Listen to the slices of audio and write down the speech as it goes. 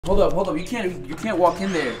Hold up, you can't walk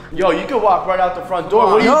in there. Yo, you can walk right out the front door.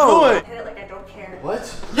 What are you doing? Hit it like I don't care.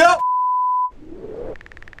 What? Yo!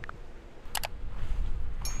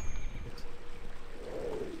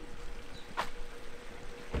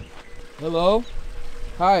 Hello?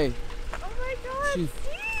 Hi. Oh my god,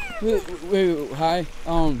 Steve! Wait, hi.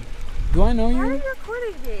 Do I know you? Why are you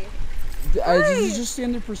recording me? This is just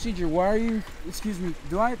standard procedure. Why are you, excuse me,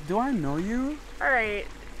 do I know you? Alright,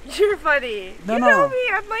 you're funny. No. You know me,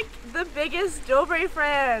 I'm like the biggest Dobre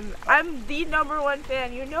fan. I'm the #1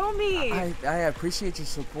 fan, you know me. I appreciate your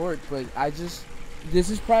support, but this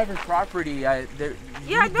is private property. Do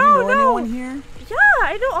you know anyone here? Yeah,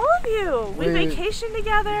 I know all of you. We Wait. vacation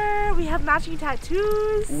together, we have matching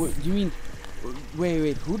tattoos. What, do you mean,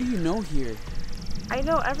 wait, who do you know here? I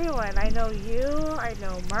know everyone. I know you, I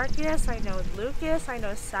know Marcus, I know Lucas, I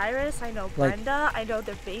know Cyrus, I know Brenda, I know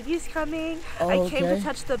the baby's coming. Oh, I came to okay.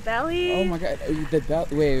 touch the belly. Oh my god, the bell,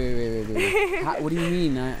 wait. What do you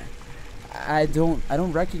mean? I don't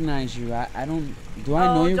recognize you. Do I know you from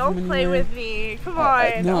anywhere? Don't play with me. Come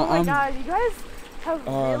on. No, oh my god, you guys have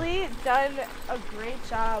really done a great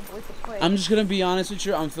job with the plane. I'm just gonna be honest with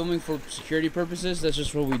you. I'm filming for security purposes. That's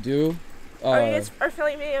just what we do. Are you guys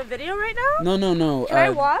filming me a video right now? No. Can I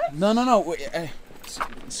watch? No. Wait,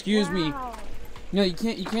 excuse me. Wow. No, you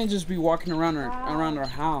can't just be walking around our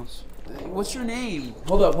house. What's your name?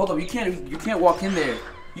 Hold up. You can't walk in there.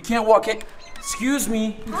 You can't walk in. Excuse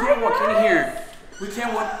me. You can't walk in here. We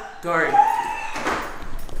can't walk. Dari.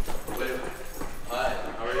 Wait. Hi.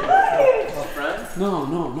 How are you? A friend? No. Oh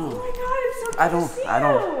my god, it's so good I to see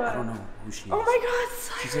don't know who she is. Oh my god,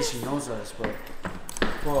 Cyrus. She says she knows us, but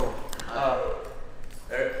whoa.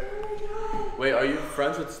 Eric. Oh Wait, are you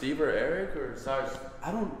friends with Steve or Eric or Cyrus?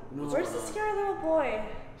 I don't know. Where's the scary little boy?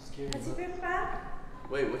 Scary Has he been back?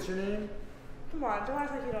 Wait, what's your name? Come on, don't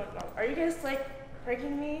act like you don't know. Are you guys like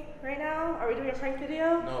pranking me right now? Are we doing a prank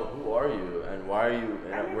video? No, who are you and why are you?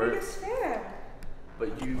 I'm your biggest fan.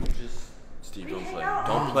 But you just Steve, We don't hang play. out.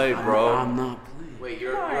 Don't play, bro. I'm not playing. Wait,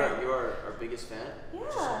 you're our biggest fan?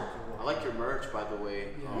 Yeah. I like your merch, by the way.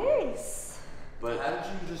 Nice. But how did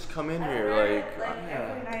you just come in I here? wear it, Like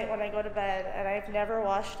every night when I go to bed, and I've never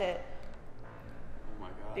washed it Oh my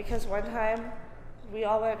god. because one time we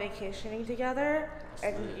all went vacationing together,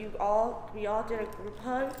 and we all did a group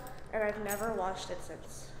hug, and I've never washed it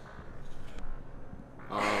since.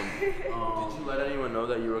 did you let anyone know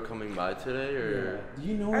that you were coming by today or? Do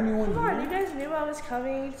you know anyone Come on, here? you guys knew I was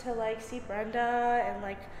coming to like see Brenda and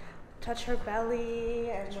like touch her belly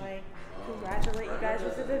and like congratulate you guys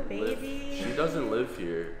with the baby. She doesn't live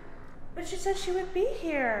here. But she said she would be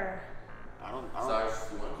here. I don't Cyrus,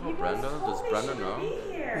 you want to call You guys Brenda? told Does me Brenda she know? would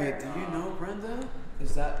be here. Wait, do you know Brenda?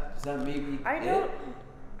 Is that maybe I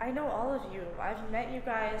know all of you. I've met you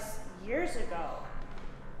guys years ago.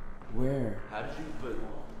 Where? How did you put?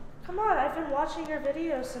 Come on, I've been watching your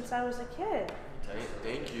videos since I was a kid.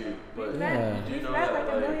 Thank you, but We've Yeah. met, you we've know met that,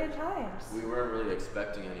 like a like, million times. we weren't really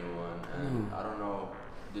expecting anyone, and I don't know.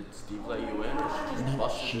 Did Steve let you in, or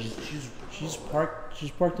she just busted?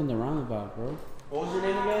 She's parked in the roundabout, bro. What was your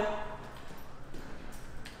name again?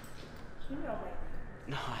 You know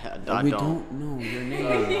No, I We don't. don't know your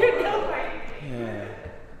name. me. You know me. Yeah.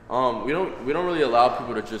 We don't really allow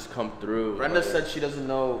people to just come through. Brenda said she doesn't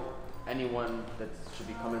know anyone that should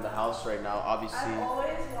be coming to the house right now, obviously. I've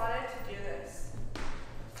always wanted to do this.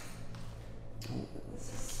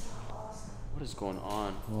 This is so awesome. What is going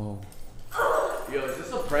on? Whoa. Yo, is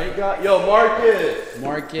this a prank guy? Yo, Marcus.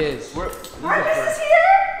 Marcus. Marcus is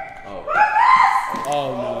here! Oh. Marcus!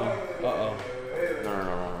 Oh no. No.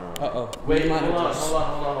 Wait,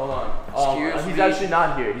 Hold on. Excuse He's me? actually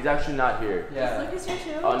not here. He's actually not here. Yeah. Lucas here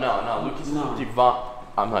too? Oh no, Lucas is No. Devon.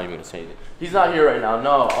 I'm not even gonna say anything. He's not here right now.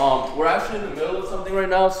 No. We're actually in the middle of something right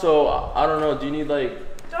now, so I don't know. Do you need like?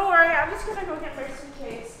 Don't worry, I'm just gonna go get my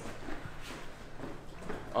suitcase.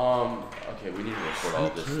 Okay, we need to record all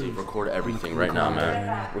of this, Steve. Record everything right now,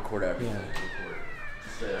 man. Record everything. Yeah. Record.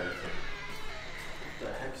 Just say everything. What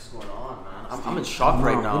the heck is going on, man? I'm in shock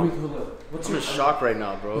right now. I'm in shock right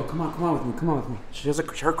now, bro. Come on with me. She has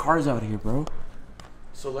her car's out here, bro.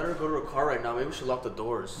 So let her go to her car right now. Maybe we should lock the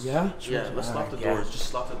doors. Yeah? Yeah, let's lock the doors.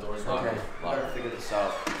 Just lock the doors. Okay. We gotta figure this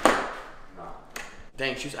out.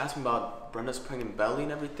 Dang, she was asking about Brenda's pregnant belly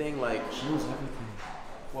and everything. Like, She knows everything.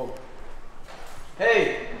 whoa.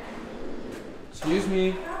 Hey! Excuse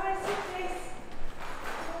me. Got my suitcase.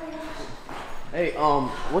 Oh my gosh. Hey,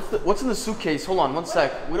 what's in the suitcase? Hold on, one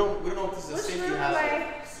sec. We don't know if this is a Which safety room am hazard.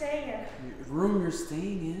 I staying in? The room you're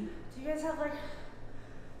staying in? Do you guys have like,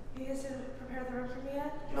 you guys didn't prepare the room for me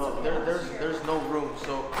yet? No, there's no room.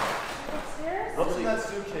 So Upstairs? What's in that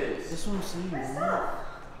suitcase? That's what I'm saying, My man. stuff.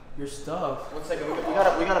 your stuff. 1 second.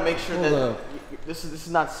 We gotta make sure that this is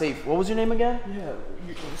not safe. What was your name again? Yeah.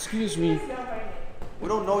 Excuse me. We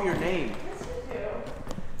don't know your name. Yes, you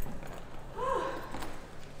do.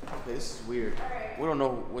 Okay, this is weird. We don't know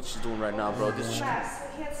what she's doing right now, bro. This is. Mess.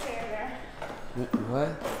 I can't stay in there. What?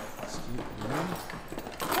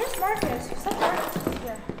 Where's Marcus? What's up, Marcus?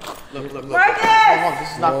 Here. Look. Marcus! Hold on,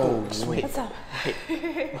 this is not cool. Just wait. What's up?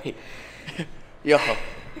 Wait. Yo.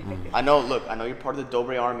 I know you're part of the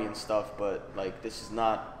Dobre army and stuff, but like this is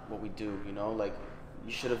not what we do, you know? Like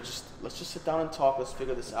you should have let's just sit down and talk, let's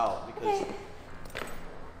figure this out because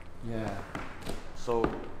Yeah. So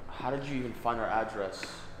how did you even find our address?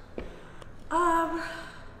 I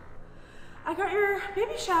got your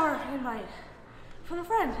baby shower invite from a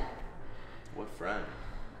friend. What friend?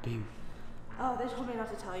 Babe. Oh, they told me not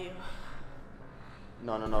to tell you.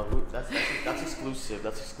 No. That's exclusive.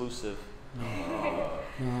 That's exclusive.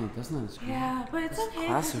 No, that's not as good. Yeah, but it's okay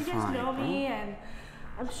because you guys know me, and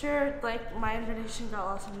I'm sure like my invitation got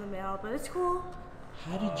lost in the mail, but it's cool.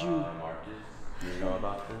 How did you? Marcus, do you know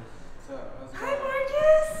about this? Hi,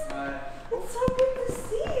 Marcus. Hi. It's so good to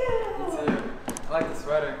see you. Me too. I like the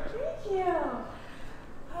sweater. Thank you.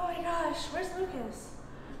 Oh my gosh, where's Lucas?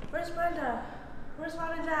 Where's Brenda? Where's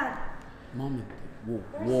Mom and Dad? Mom and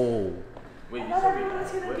whoa. Wait, I you thought said everyone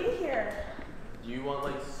was gonna be here. Do you want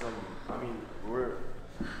like some? I mean,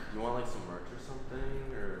 you want like some merch or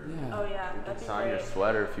something, or? Yeah. Oh yeah, We can that'd be sign great. your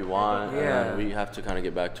sweater if you want. Yeah. And then we have to kind of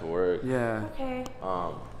get back to work. Yeah. Okay.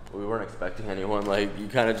 We weren't expecting anyone. Like you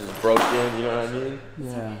kind of just broke in. You know what I mean?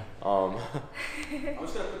 Yeah. I'm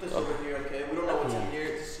just gonna put this over here, okay? We don't know what's in here.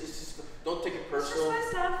 It's just don't take it It's just personal. my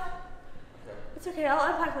stuff. It's okay,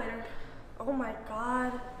 I'll unpack later. Oh my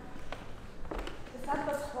god. Is that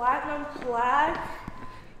the platinum plaque?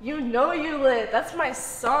 You know you lit. That's my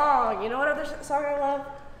song. You know what other song I love?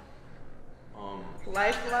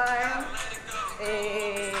 Lifeline.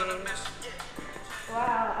 Hey.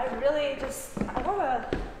 Wow, I really just I want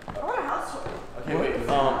a house tour. Okay, wait.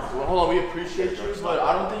 Well, hold on. We appreciate you, but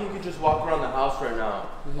I don't think you can just walk around the house right now.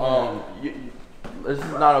 This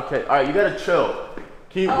is not okay. All right, you gotta chill.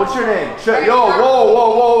 What's your name? Chill. Yo,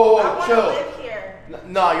 whoa, I want to chill. live here.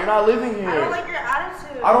 No, you're not living here. I don't like your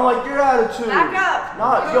attitude. I don't like your attitude. Back up.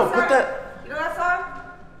 Nah, You yo, know put that that. You know that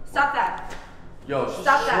song? Stop that. Yo, she's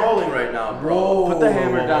Stop that. trolling right now, bro. Put the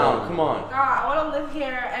hammer down. Come on. Nah, I want to live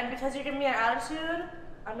here, and because you're giving me an attitude,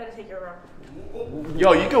 I'm gonna take your room.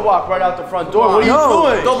 Yo, you can walk right out the front door. What are you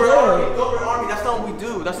doing? Dobre army. That's not what we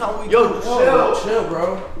do. That's not what we do. Yo, Chill,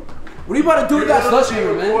 bro. What are you about to do with that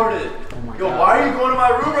sledgehammer, man? Yo, why are you going to my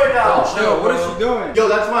room right now? Yo, what is she doing? Yo,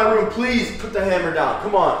 that's my room. Please put the hammer down.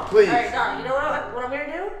 Come on, please. Alright, nah, you know what I'm gonna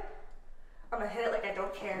do? I'm gonna hit it like I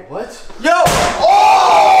don't care. What? Yo!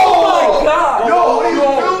 Oh! my God! Yo, what are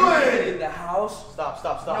you doing? In the house? Stop.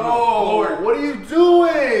 No, Lord, what are you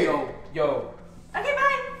doing? Yo. Okay,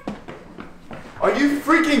 bye. Are you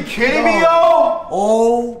freaking kidding me, yo?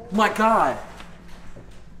 Oh my God.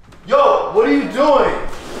 Yo, what are you doing?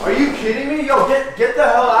 Are you kidding me? Yo, get the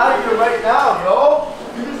hell out of here right now, yo.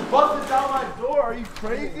 You just busted down my door. Are you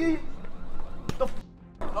crazy? Hold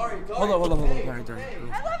on. Sorry. I love you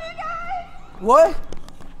guys. What?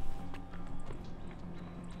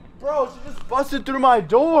 Bro, she just busted through my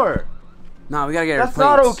door. Nah, we gotta get her That's plates.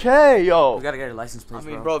 not okay, yo. We gotta get her license plates, I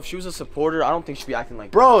mean, bro, if she was a supporter, I don't think she'd be acting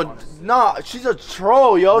like Bro, that. honestly. nah, she's a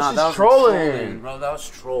troll, yo. Nah, that She's was trolling. Bro, that was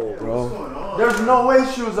troll, bro. There's no way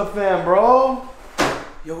she was a fan, bro.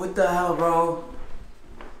 Yo, what the hell, bro?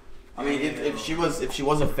 I mean, if she was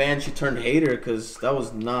a fan, she turned hater, cause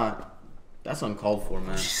that's uncalled for,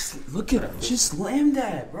 man. Look at her. She slammed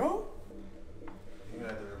that, bro. You're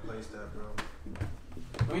gonna have to replace that, bro.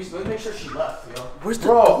 Let me make sure she left, yo. Where's the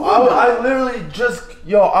Bro, door? I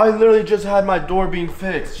literally just had my door being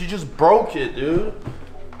fixed. She just broke it, dude.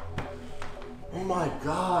 Oh my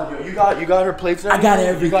God, yo, you got her plates and I got everything?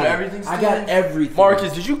 everything. You got everything, I got Steven? everything.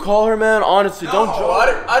 Marcus, did you call her, man? Honestly, don't joke.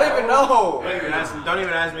 I didn't even know. Don't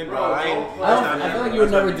even ask me, bro. I feel like you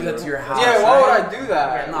would never do that to your house. Yeah, why would right? I do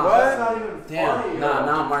that? Nah, That's not even Damn. funny, Nah, yo.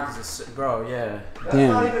 now Marcus is bro, yeah. That's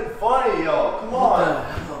not even funny, yo. Come on.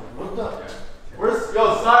 What the?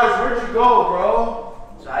 Yo, Cyrus, where'd you go, bro?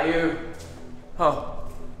 Sayu. Oh.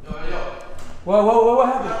 Yo. What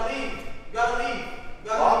happened? You gotta leave.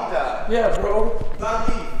 Fuck that. Yeah, bro. You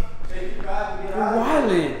gotta leave. Take it back and get You're out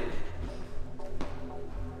of here. wildin'.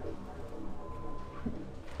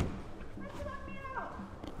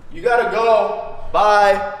 You gotta go.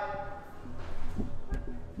 Bye.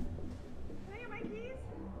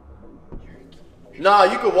 Nah,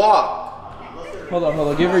 you can walk. Hold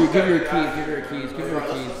on. Give her your keys,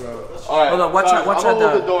 bro. All right. Hold on, watch Cyrus, out I'm gonna the-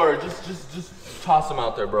 hold the door. Just Just toss them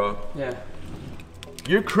out there, bro. Yeah.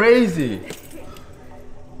 You're crazy.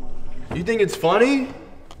 You think it's funny? That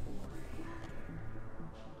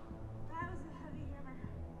was a heavy hammer.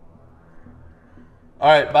 All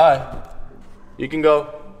right, bye. You can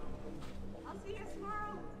go. I'll see you guys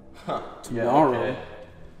tomorrow. Tomorrow.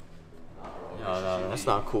 No, that's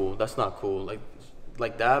not cool. That's not cool.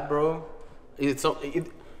 Like that, bro.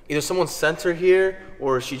 Either someone sent her here,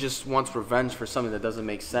 or she just wants revenge for something that doesn't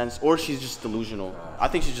make sense, or she's just delusional. I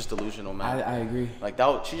think she's just delusional, man. I agree. Like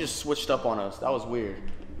that, she just switched up on us. That was weird.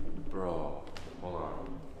 Bro, hold on.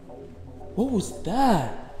 What was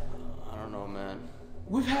that? I don't know, man.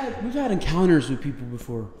 We've had encounters with people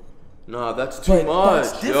before. No, that's too But much.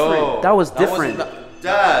 that's different. Yo. That was different.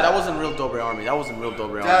 Dad. That wasn't real Dobre Army. That wasn't real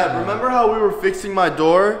Dobre Army. Dad, remember how we were fixing my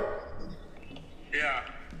door? Yeah.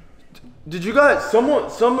 Did you guys, I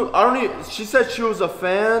don't even, she said she was a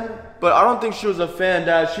fan, but I don't think she was a fan,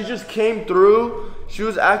 Dad. She just came through. She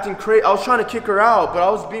was acting crazy. I was trying to kick her out, but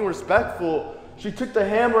I was being respectful. She took the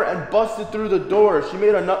hammer and busted through the door. She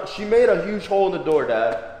made a huge hole in the door,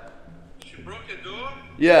 Dad. She broke the door?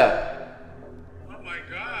 Yeah. Oh my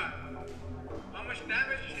god. How much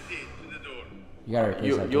damage she did to the door? You gotta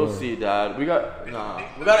replace that You'll door. see, Dad. We got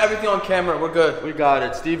everything on camera. We're good. We got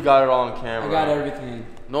it. Steve got it all on camera. I got everything.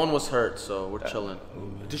 No one was hurt, so we're chilling.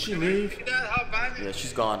 Did she leave? See that? How bad Yeah,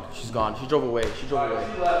 she's gone. She's gone. She drove away. She drove away.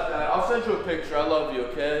 She left, Dad. I'll send you a picture. I love you,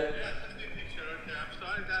 okay? Yeah, send me a picture, okay? I'm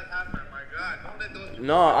sorry that happened. My god. Don't let those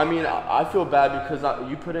No, I mean, I feel bad because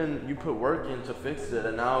you put work in to fix it,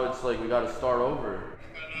 and now it's like we got to start over. I love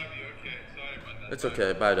you, okay? Sorry about that. It's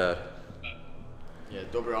okay. Bye, Dad. Yeah,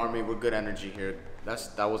 Dobre Army, we're good energy here.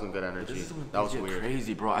 That wasn't good energy. That was weird.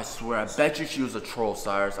 Crazy, bro. I swear. I bet you she was a troll,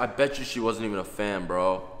 Cyrus. I bet you she wasn't even a fan,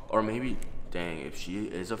 bro. Or maybe, dang, if she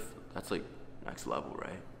is that's like next level,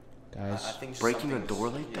 right? Guys, I think Breaking a something door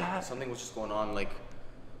was- like yeah, that? Something was just going on. Like,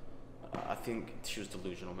 I think she was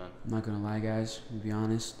delusional, man. I'm not gonna lie, guys. To be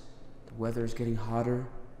honest, the weather is getting hotter.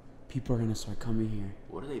 People are gonna start coming here.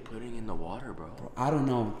 What are they putting in the water, bro? I don't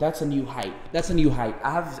know. That's a new hype.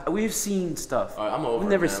 We've seen stuff. All right, I'm over. We've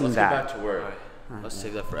never man. seen Let's that. Get back to work. Let's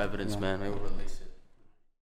save that for evidence, Yeah. man. Maybe we'll release it.